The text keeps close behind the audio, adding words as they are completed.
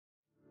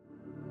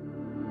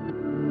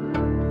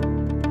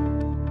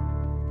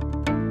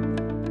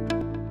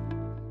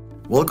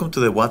Welcome to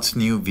the What's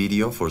New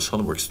video for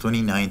SOLIDWORKS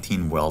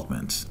 2019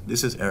 Weldments.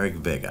 This is Eric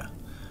Vega.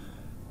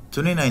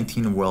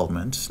 2019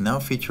 Weldments now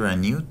feature a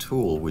new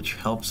tool which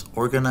helps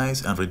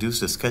organize and reduce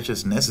the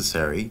sketches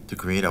necessary to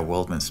create a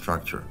weldment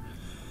structure.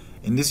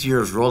 In this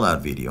year's rollout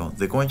video,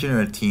 the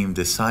GoEngineer team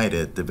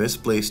decided the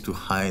best place to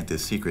hide the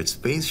secret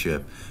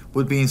spaceship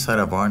would be inside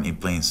a barn in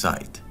plain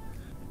sight.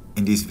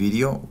 In this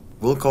video,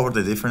 we'll cover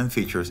the different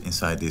features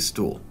inside this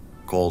tool,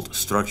 called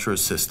Structure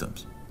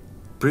Systems.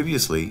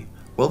 Previously,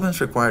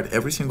 Weldments required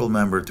every single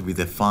member to be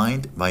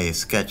defined by a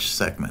sketch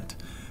segment.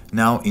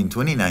 Now in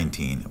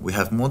 2019, we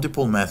have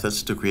multiple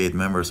methods to create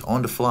members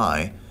on the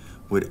fly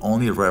with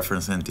only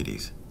reference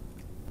entities.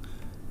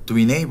 To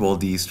enable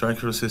the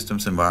Structure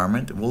Systems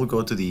environment, we'll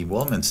go to the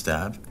Weldments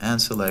tab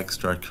and select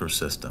Structure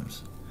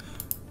Systems.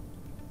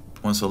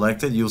 When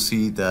selected, you'll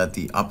see that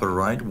the upper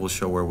right will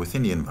show we're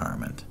within the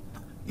environment.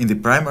 In the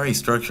Primary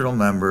Structural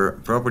Member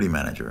Property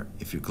Manager,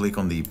 if you click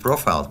on the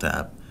Profile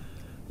tab,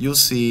 you'll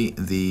see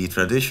the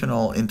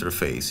traditional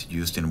interface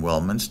used in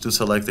Weldments to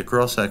select the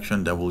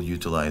cross-section that we'll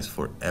utilize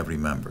for every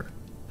member.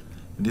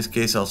 In this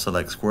case, I'll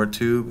select Square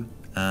Tube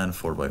and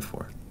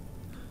 4x4.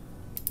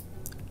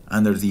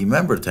 Under the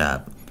Member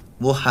tab,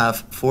 we'll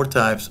have four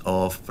types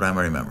of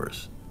primary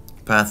members: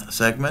 Path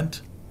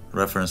Segment,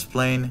 Reference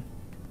Plane,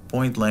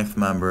 Point Length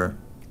Member,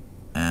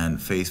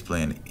 and Face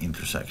Plane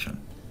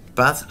Intersection.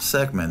 Path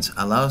Segments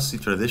allows the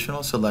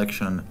traditional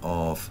selection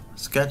of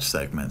sketch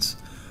segments,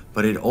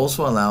 but it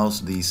also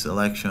allows the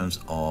selections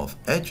of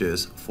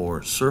edges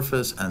for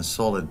surface and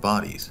solid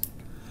bodies.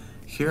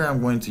 Here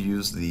I'm going to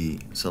use the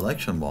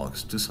selection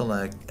box to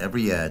select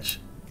every edge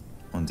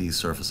on these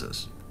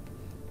surfaces.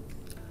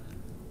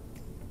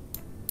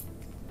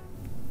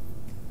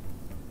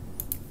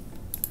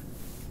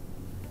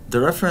 The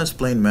reference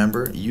plane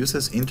member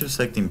uses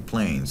intersecting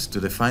planes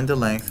to define the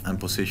length and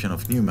position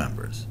of new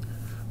members.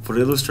 For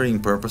illustrating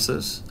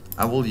purposes,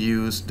 I will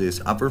use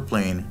this upper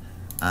plane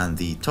and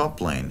the top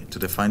plane to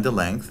define the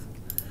length,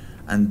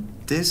 and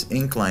this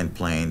inclined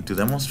plane to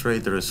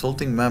demonstrate the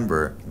resulting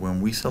member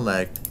when we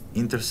select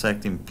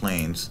intersecting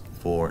planes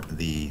for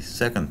the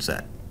second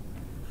set.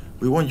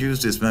 We won't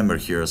use this member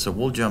here, so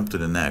we'll jump to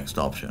the next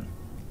option.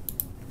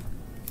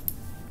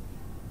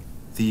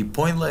 The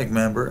point leg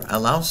member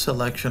allows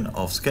selection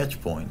of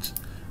sketch points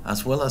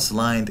as well as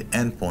lined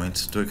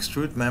endpoints to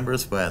extrude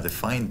members by a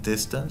defined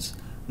distance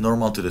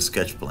normal to the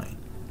sketch plane.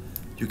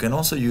 You can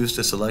also use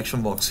the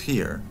selection box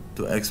here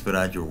to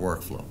expedite your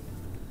workflow.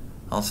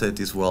 I'll set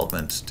these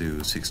weldments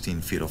to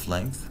 16 feet of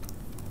length.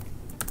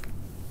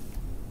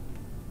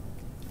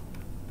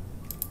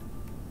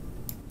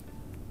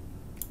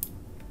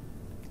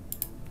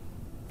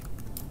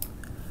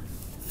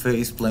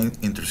 Face plane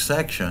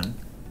intersection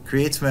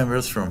creates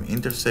members from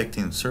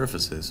intersecting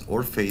surfaces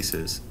or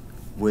faces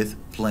with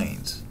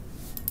planes.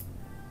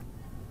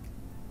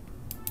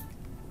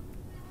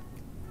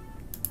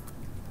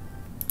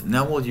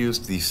 Now we'll use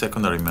the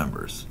secondary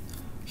members.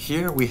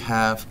 Here we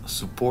have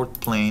support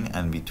plane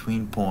and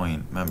between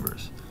point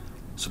members.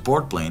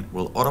 Support plane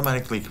will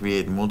automatically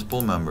create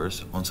multiple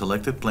members on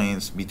selected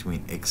planes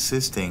between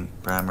existing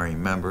primary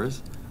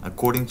members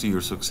according to your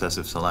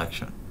successive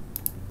selection.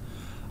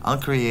 I'll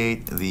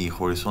create the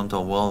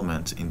horizontal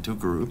weldments in two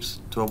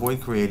groups to avoid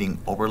creating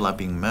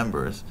overlapping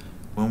members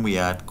when we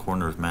add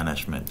corner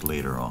management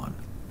later on.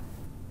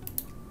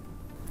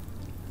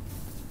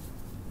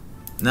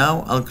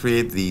 Now I'll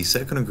create the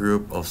second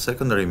group of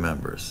secondary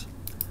members.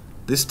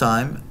 This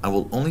time I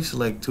will only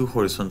select two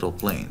horizontal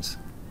planes,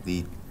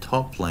 the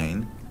top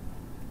plane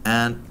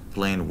and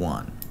plane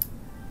 1.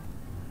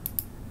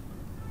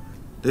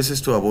 This is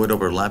to avoid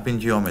overlapping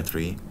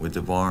geometry with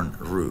the barn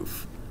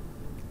roof.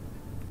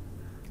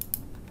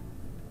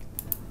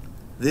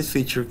 This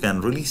feature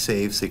can really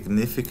save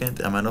significant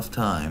amount of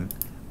time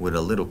with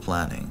a little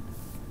planning.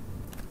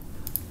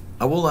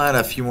 I will add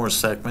a few more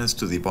segments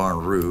to the barn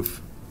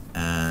roof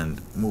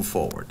and move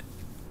forward.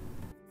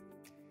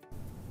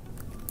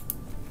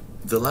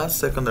 The last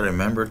secondary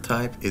member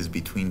type is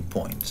between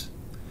points.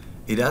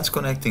 It adds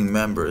connecting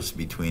members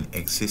between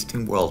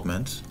existing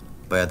weldments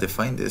by a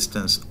defined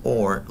distance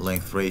or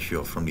length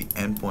ratio from the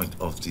endpoint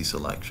of the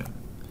selection.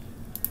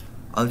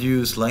 I'll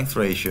use length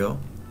ratio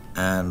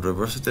and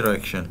reverse the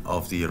direction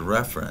of the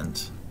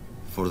reference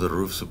for the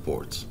roof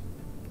supports.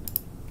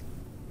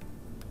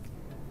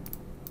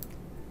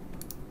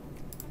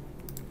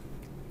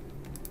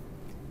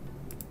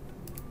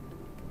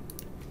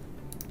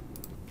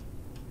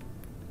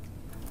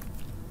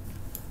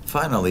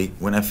 Finally,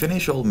 when I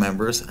finish all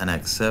members and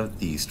accept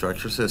the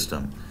structure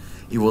system,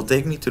 it will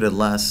take me to the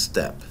last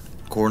step,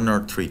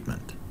 corner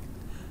treatment.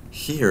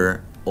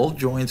 Here, all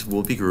joints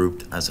will be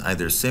grouped as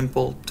either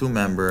simple,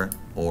 two-member,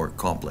 or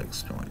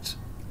complex joints.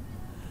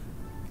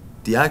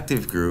 The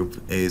active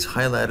group is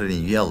highlighted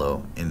in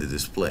yellow in the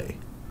display.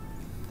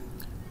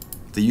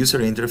 The user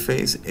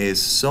interface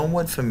is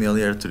somewhat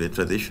familiar to the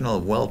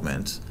traditional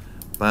weldments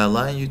by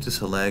allowing you to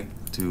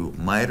select to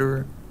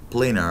miter,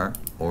 planar,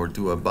 or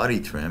do a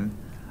body trim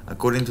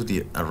according to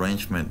the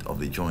arrangement of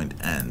the joint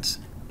ends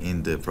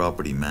in the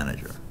property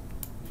manager.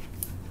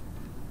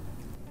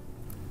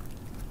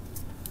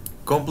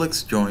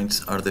 Complex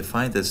joints are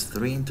defined as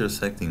three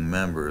intersecting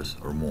members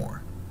or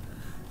more.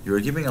 You are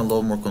giving a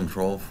lot more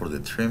control for the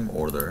trim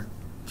order,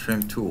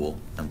 trim tool,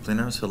 and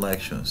planar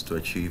selections to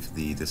achieve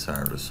the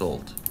desired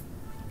result.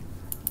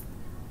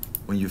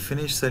 When you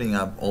finish setting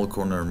up all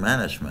corner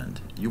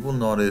management, you will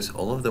notice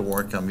all of the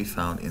work can be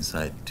found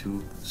inside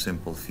two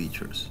simple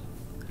features.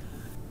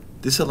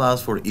 This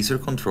allows for easier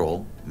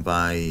control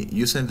by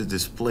using the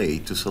display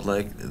to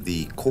select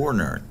the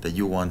corner that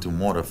you want to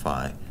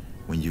modify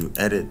when you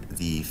edit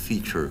the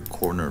feature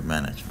corner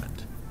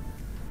management.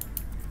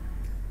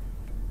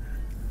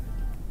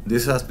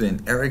 This has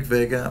been Eric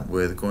Vega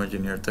with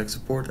GoEngineer Tech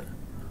Support.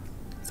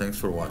 Thanks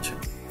for watching.